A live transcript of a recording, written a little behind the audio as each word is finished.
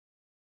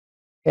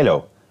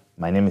Hello,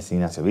 my name is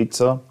Ignacio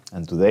Vizzo,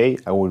 and today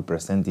I will be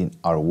presenting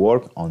our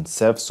work on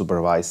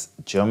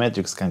self-supervised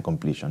geometric scan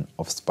completion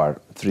of Sparse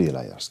 3D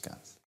LiDAR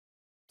scans.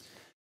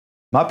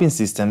 Mapping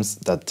systems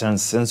that turn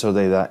sensor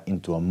data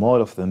into a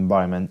model of the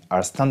environment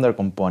are standard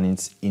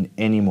components in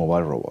any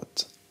mobile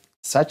robot.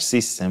 Such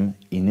systems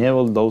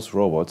enable those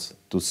robots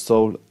to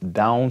solve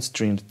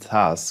downstream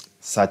tasks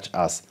such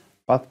as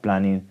path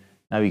planning,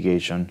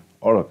 navigation,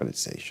 or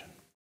localization.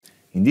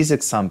 In this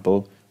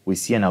example, we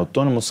see an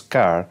autonomous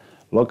car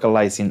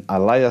localizing a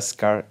LiDAR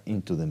scar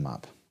into the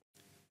map.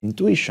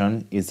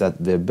 Intuition is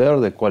that the better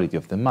the quality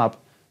of the map,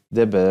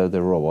 the better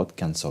the robot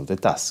can solve the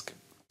task.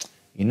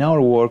 In our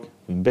work,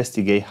 we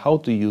investigate how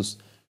to use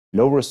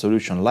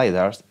low-resolution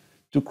LiDARs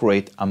to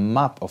create a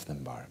map of the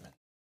environment.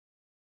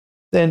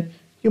 Then,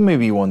 you may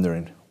be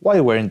wondering why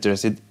we're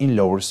interested in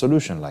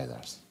low-resolution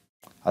LiDARs.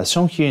 As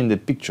shown here in the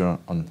picture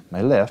on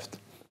my left,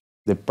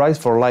 the price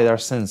for LiDAR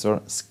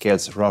sensor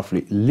scales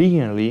roughly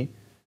linearly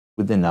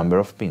with the number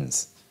of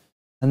pins,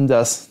 and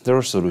thus the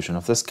resolution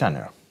of the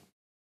scanner.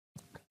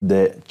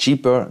 The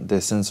cheaper the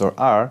sensors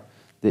are,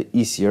 the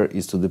easier it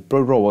is to deploy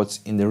robots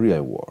in the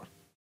real world.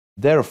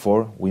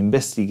 Therefore, we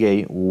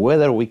investigate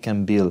whether we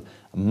can build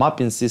a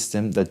mapping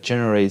system that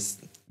generates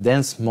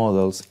dense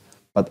models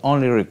but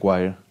only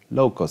require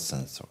low-cost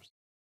sensors.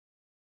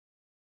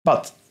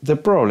 But the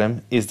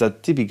problem is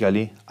that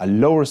typically a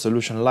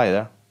low-resolution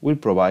LiDAR will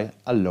provide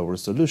a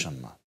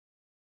low-resolution map.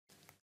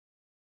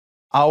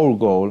 Our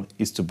goal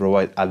is to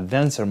provide a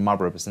denser map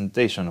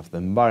representation of the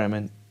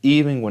environment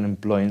even when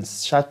employing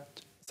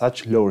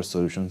such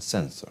low-resolution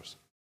sensors.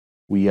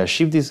 We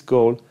achieve this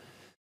goal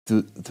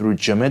through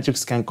geometric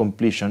scan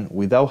completion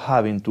without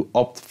having to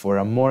opt for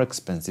a more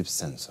expensive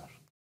sensor.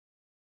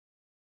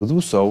 To do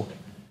so,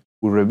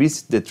 we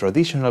revisit the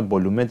traditional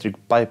volumetric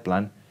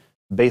pipeline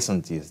based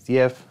on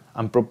TSDF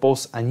and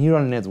propose a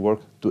neural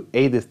network to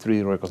aid the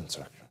 3D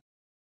reconstruction.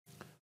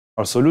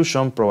 Our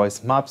solution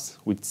provides maps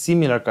with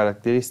similar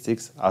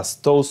characteristics as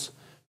those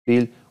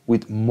built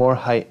with more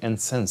high-end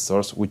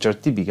sensors, which are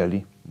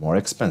typically more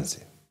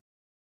expensive.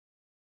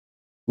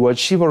 To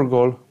achieve our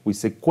goal, we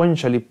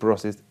sequentially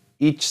process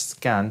each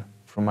scan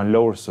from a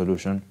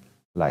low-resolution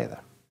LiDAR.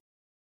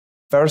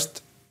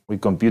 First, we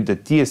compute the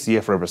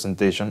TSDF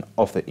representation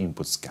of the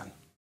input scan.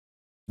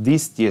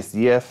 This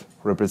TSDF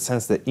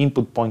represents the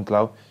input point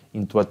cloud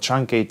into a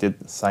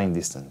truncated signed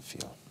distance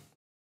field.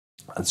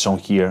 As shown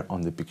here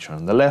on the picture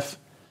on the left,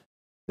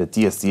 the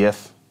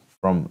TSDF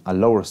from a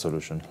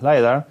low-resolution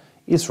LiDAR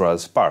is rather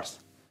sparse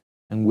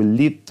and will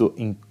lead to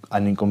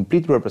an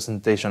incomplete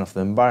representation of the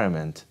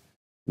environment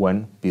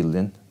when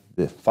building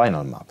the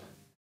final map.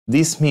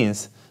 This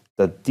means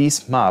that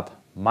this map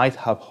might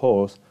have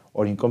holes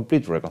or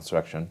incomplete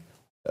reconstruction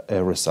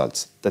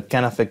results that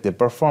can affect the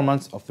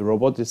performance of the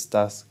robotics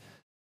tasks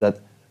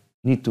that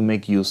need to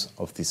make use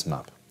of this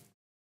map.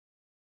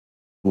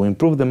 To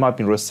improve the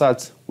mapping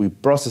results, we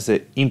process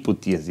the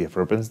input TSDF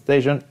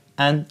representation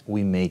and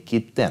we make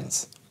it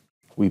dense.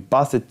 We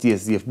pass the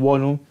TSDF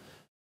volume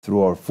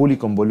through our fully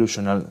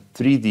convolutional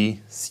 3D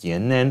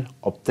CNN,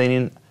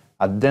 obtaining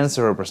a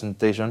denser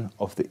representation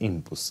of the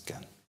input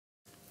scan.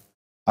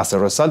 As a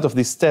result of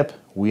this step,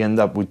 we end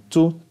up with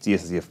two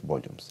TSDF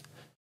volumes,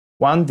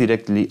 one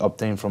directly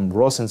obtained from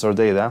raw sensor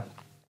data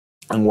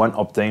and one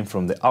obtained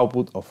from the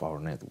output of our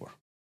network.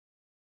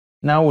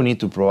 Now we need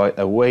to provide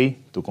a way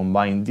to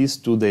combine these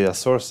two data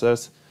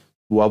sources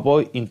to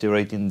avoid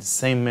integrating the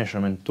same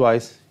measurement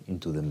twice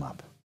into the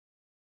map.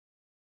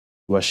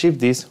 To achieve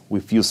this, we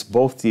fuse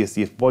both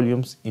TSDF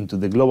volumes into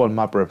the global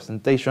map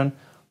representation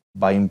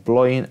by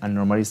employing a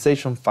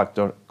normalization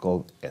factor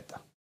called eta.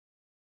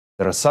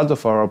 The result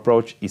of our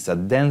approach is a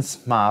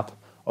dense map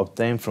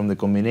obtained from the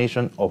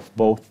combination of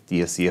both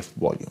TSDF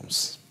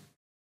volumes.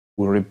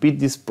 We repeat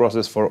this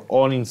process for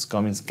all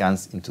incoming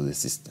scans into the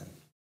system.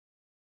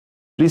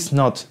 Please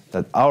note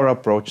that our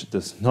approach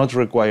does not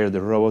require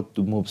the robot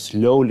to move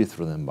slowly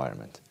through the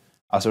environment,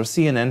 as our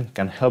CNN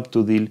can help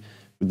to deal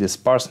with the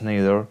sparse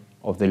nature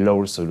of the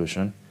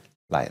low-resolution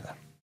LiDAR.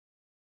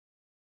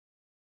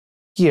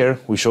 Here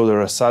we show the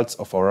results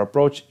of our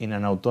approach in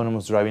an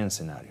autonomous driving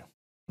scenario.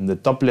 On the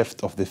top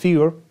left of the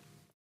figure,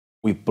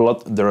 we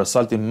plot the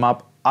resulting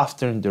map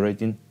after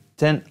integrating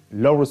 10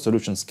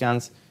 low-resolution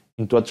scans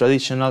into a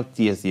traditional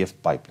TSDF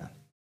pipeline.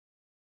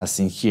 As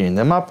seen here in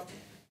the map,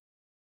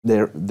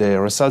 the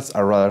results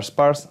are rather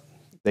sparse,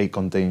 they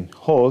contain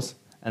holes,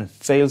 and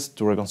fails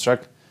to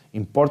reconstruct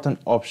important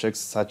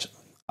objects such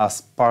as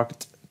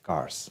parked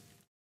cars.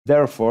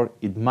 Therefore,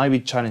 it might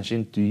be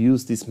challenging to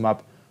use this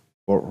map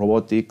for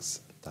robotics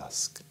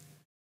tasks.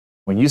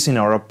 When using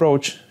our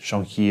approach,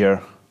 shown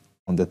here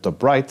on the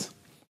top right,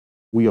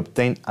 we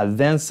obtain a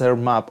denser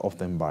map of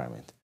the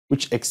environment,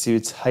 which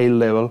exhibits high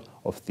level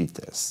of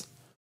details.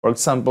 For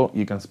example,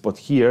 you can spot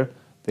here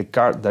the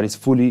car that is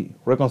fully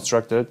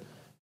reconstructed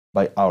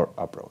by our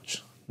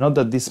approach. Note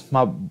that this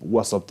map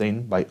was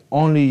obtained by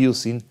only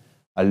using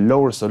a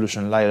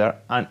low-resolution LiDAR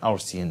and our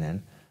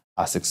CNN,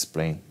 as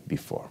explained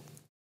before.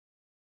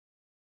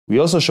 We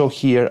also show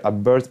here a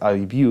bird's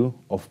eye view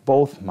of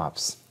both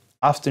maps.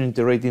 after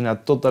iterating a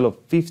total of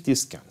 50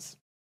 scans.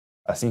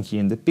 As seen here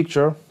in the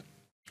picture,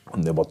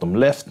 on the bottom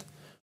left,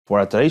 for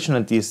a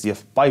traditional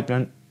TSDF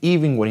pipeline,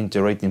 even when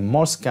iterating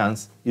more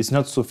scans, is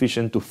not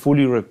sufficient to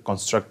fully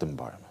reconstruct the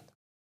environment.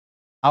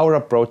 Our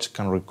approach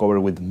can recover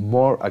with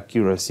more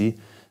accuracy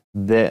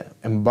the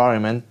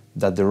environment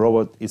that the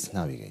robot is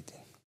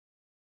navigating.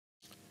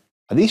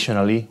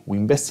 Additionally, we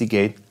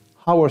investigate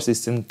how our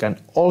system can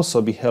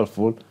also be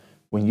helpful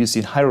when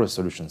using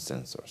high-resolution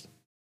sensors.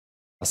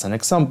 As an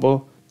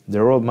example,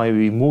 the robot might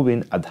be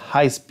moving at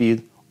high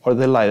speed or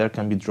the LiDAR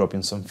can be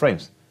dropping some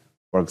frames,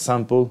 for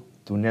example,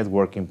 to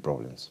networking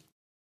problems.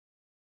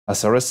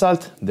 As a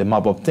result, the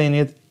map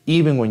obtained,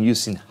 even when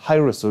using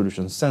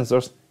high-resolution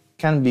sensors,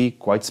 can be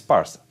quite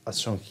sparse, as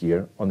shown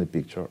here on the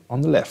picture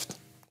on the left.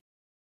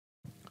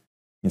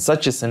 In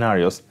such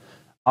scenarios,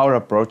 our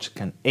approach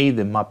can aid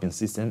the mapping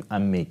system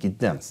and make it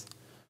dense,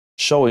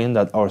 showing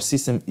that our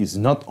system is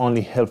not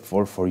only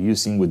helpful for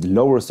using with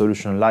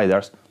low-resolution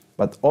LiDARs,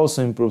 but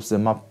also improves the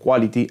map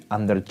quality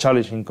under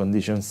challenging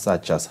conditions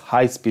such as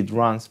high-speed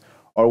runs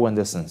or when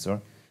the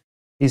sensor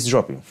is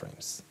dropping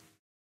frames.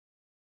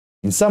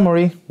 In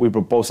summary, we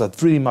propose a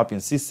 3D mapping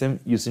system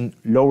using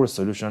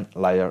low-resolution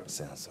LiDAR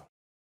sensor.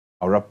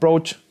 Our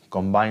approach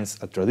combines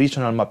a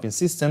traditional mapping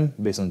system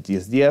based on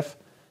TSDF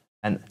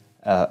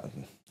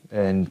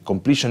and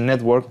completion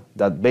network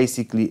that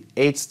basically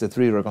aids the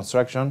 3D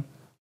reconstruction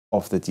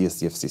of the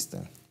TSDF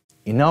system.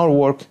 In our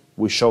work,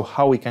 we show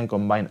how we can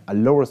combine a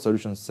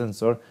low-resolution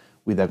sensor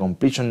with a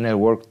completion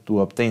network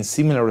to obtain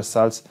similar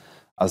results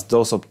as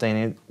those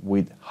obtained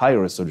with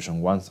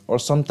high-resolution ones, or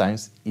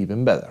sometimes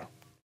even better.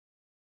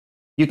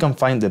 You can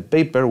find the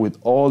paper with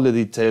all the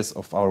details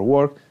of our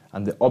work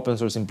and the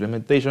open-source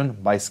implementation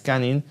by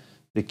scanning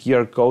the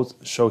QR codes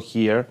shown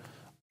here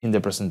in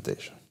the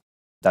presentation.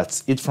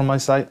 That's it from my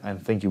side,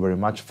 and thank you very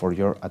much for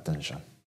your attention.